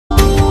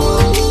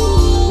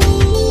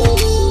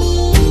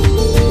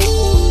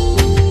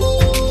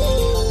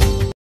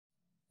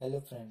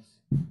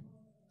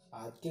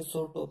के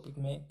 100 टॉपिक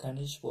में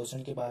खनिज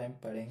पोषण के बारे में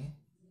पढ़ेंगे।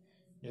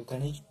 जो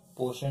खनिज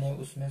पोषण है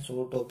उसमें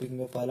 100 टॉपिक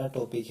में पहला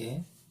टॉपिक है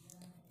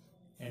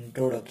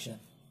इंट्रोडक्शन।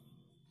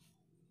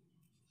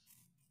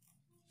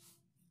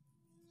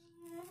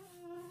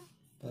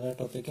 पहला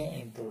टॉपिक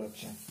है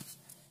इंट्रोडक्शन।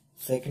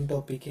 सेकंड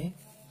टॉपिक है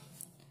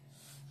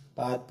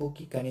पादपों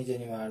की खनिज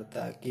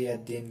अनिवार्यता के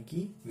अध्ययन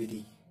की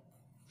विधि।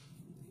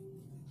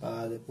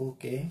 पादपों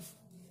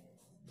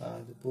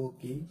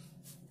की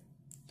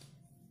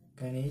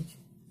खनिज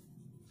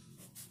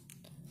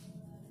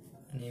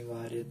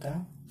अनिवार्यता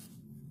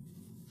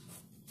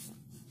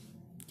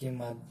के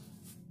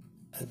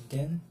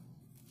अध्ययन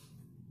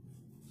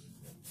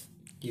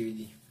की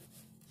विधि।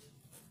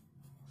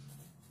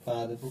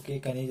 पादपों के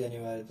खनिज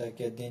अनिवार्यता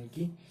के अध्ययन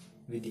की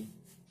विधि।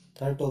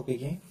 थर्ड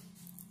टॉपिक है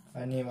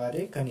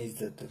अनिवार्य खनिज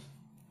तत्व।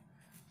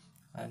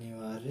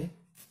 अनिवार्य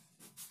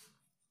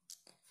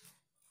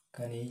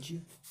खनिज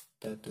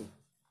तत्व।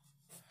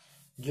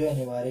 जो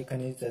अनिवार्य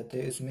खनिज तत्व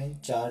है इसमें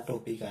 4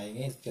 टॉपिक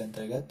आएंगे इसके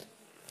अंतर्गत।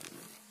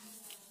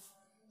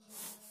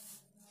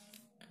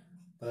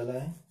 पहला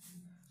है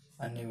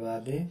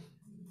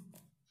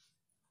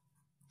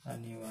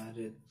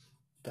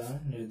अनिवार्यता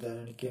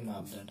निर्धारण के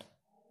मापदंड।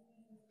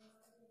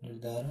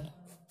 निर्धारण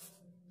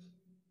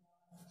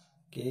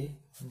के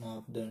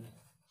मापदंड।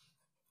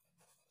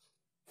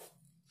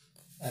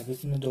 अब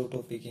इसमें 2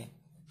 टॉपिक है,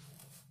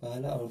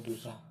 पहला और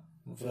दूसरा।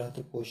 वृहद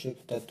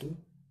पोषक तत्व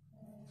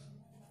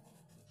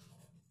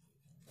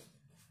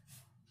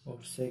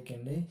और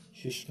सेकंड है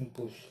सूक्ष्म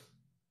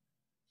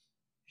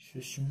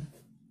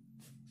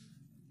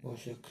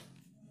पोषक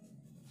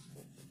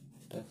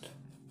तत्व।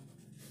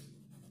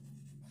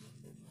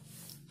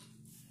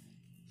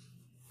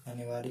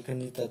 अनिवार्य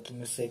खनिज तत्व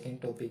में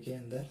सेकंड टॉपिक के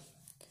अंदर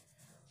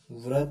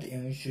वृहद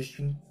एवं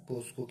सूक्ष्म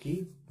पोषकों की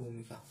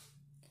भूमिका।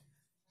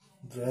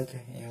 वृहद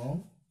एवं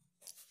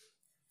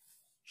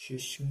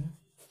सूक्ष्म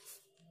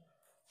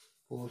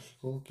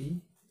पोषकों की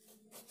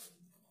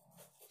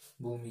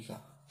भूमिका।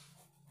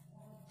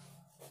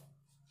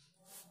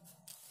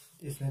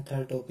 इसमें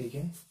थर्ड टॉपिक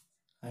है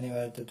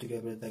अनिवार्य तत्व की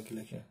अपर्याप्तता के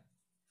लक्षण।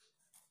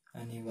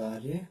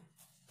 अनिवार्य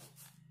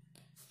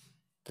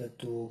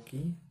तत्वों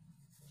की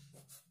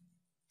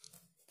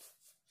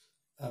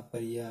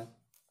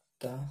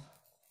अपर्याप्तता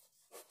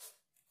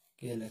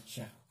के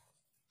लक्षण।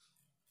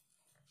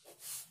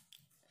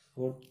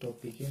 फोर्थ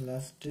टॉपिक है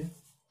लास्ट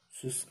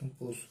सूक्ष्म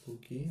पोषकों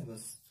की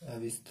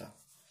अवस्था।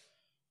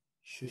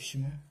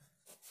 सूक्ष्म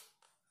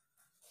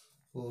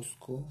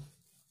पोषकों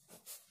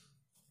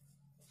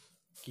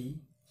की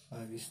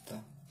अवस्था।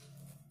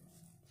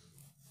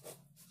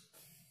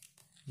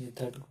 ये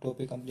थर्ड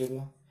टॉपिक कंप्लीट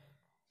हुआ।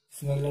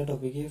 इसमें अगला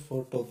टॉपिक है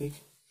फोर्थ टॉपिक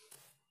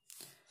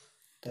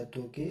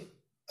तत्वों के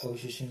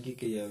अवशोषण की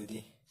क्रियाविधि।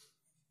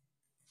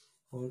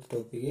 फोर्थ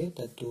टॉपिक है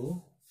तत्वों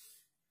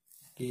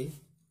के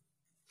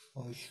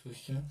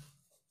अवशोषण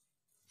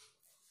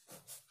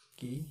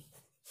की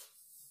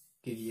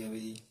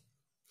क्रियाविधि।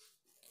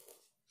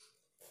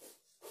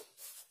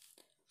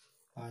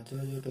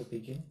 पांचवा जो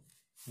टॉपिक है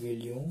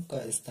विलियों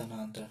का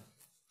स्थानांतरण।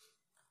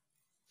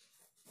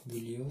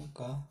 विलियों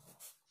का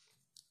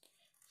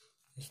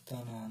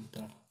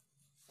स्थानांतरण।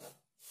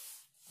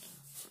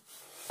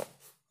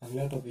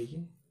 अगला टॉपिक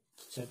है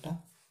छठा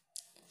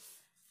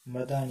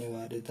मृदा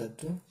अनिवार्य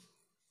तत्व।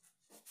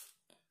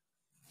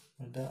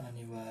 मृदा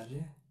अनिवार्य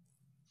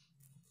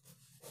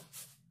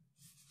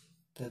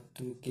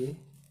तत्व के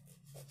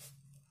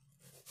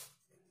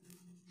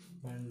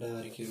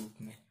भंडार के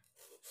रूप में।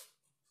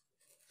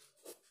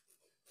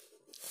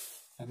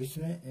 अब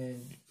इसमें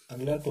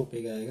अगला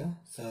टॉपिक आएगा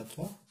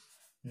सातवां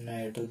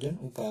नाइट्रोजन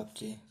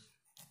उपापचय।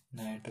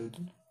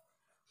 नाइट्रोजन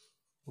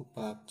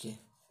उपापचय।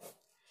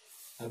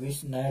 अब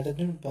इस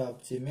नाइट्रोजन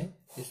उपापचय में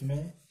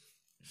इसमें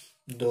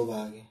 2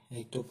 भाग है।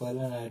 एक तो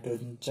पहला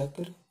नाइट्रोजन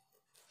चक्र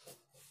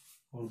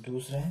और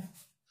दूसरा है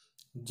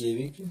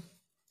जैविक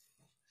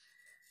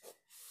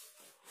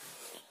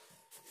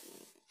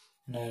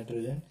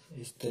नाइट्रोजन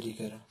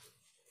स्थिरीकरण।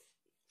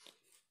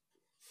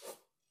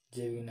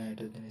 जैविक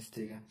नाइट्रोजन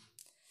स्थिरीकरण।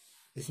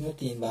 इसमें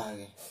 3 भाग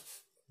है।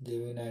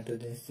 जैविक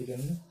नाइट्रोजन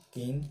स्थिरीकरण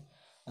में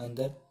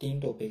अंदर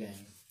 3 टॉपिक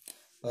आएंगे।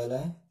 पहला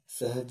है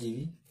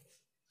सहजीवी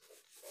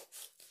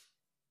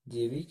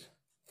जैविक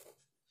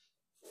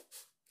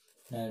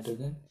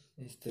नाइट्रोजन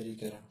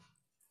स्थिरीकरण।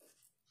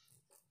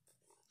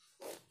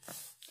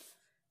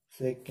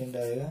 सेकंड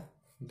आएगा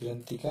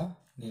ग्रंथि का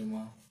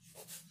निर्माण।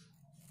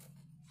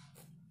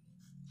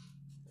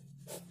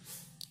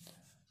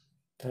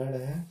 थर्ड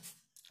है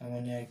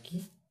अमोनिया की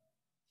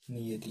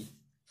नियति।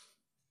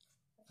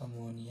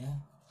 अमोनिया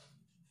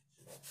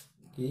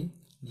की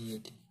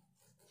नियति।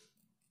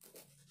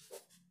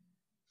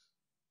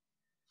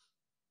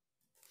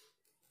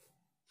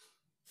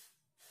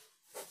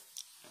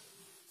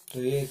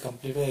 तो ये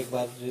कंप्लीट हो। एक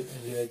बार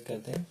रिवाइज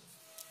करते हैं।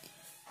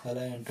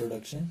 पहला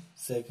इंट्रोडक्शन।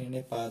 सेकंड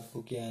है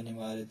पादपों की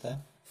अनिवार्यता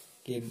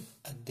के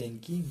अध्ययन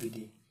की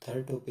विधि।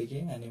 थर्ड टॉपिक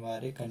है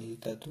अनिवार्य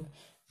खनिज तत्व।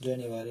 जो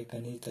अनिवार्य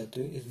खनिज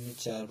तत्व इसमें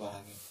 4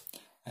 भाग है।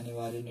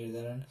 अनिवार्य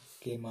निर्धारण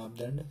के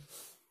मापदंड,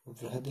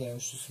 वृहद एवं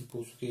सूक्ष्म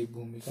पोषकों की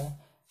भूमिका,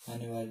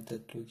 आने वाले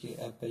तत्वों की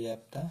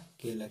अपर्याप्तता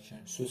के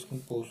लक्षण। सूक्ष्म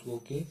पोषकों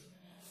की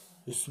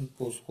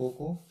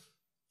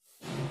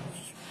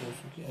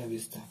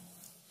अवस्था।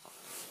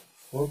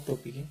 और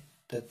टॉपिक है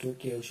तत्वों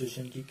के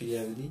अवशोषण की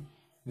क्रियाविधि,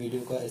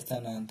 वीडियो का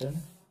स्थानांतरण,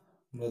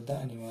 मृदा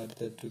अनिवार्य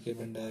तत्व के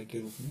भंडार के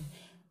रूप में।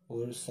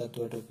 और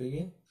 7वां टॉपिक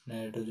है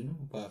नाइट्रोजन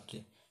उपापचय।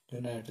 जो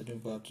नाइट्रोजन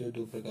उपापचय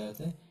दो प्रकार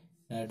से,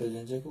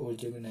 नाइट्रोजन जैव और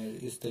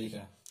जैविक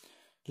स्थिरीकरण।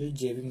 जो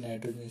जैविक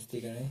नाइट्रोजन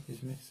स्थिरीकरण है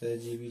इसमें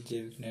सहजीवी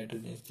जैविक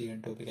नाइट्रोजन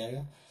स्थिरीकरण टॉपिक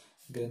आएगा,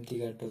 ग्रंथि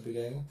का टॉपिक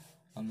आएगा,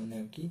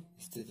 अमोनिया की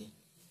स्थिति।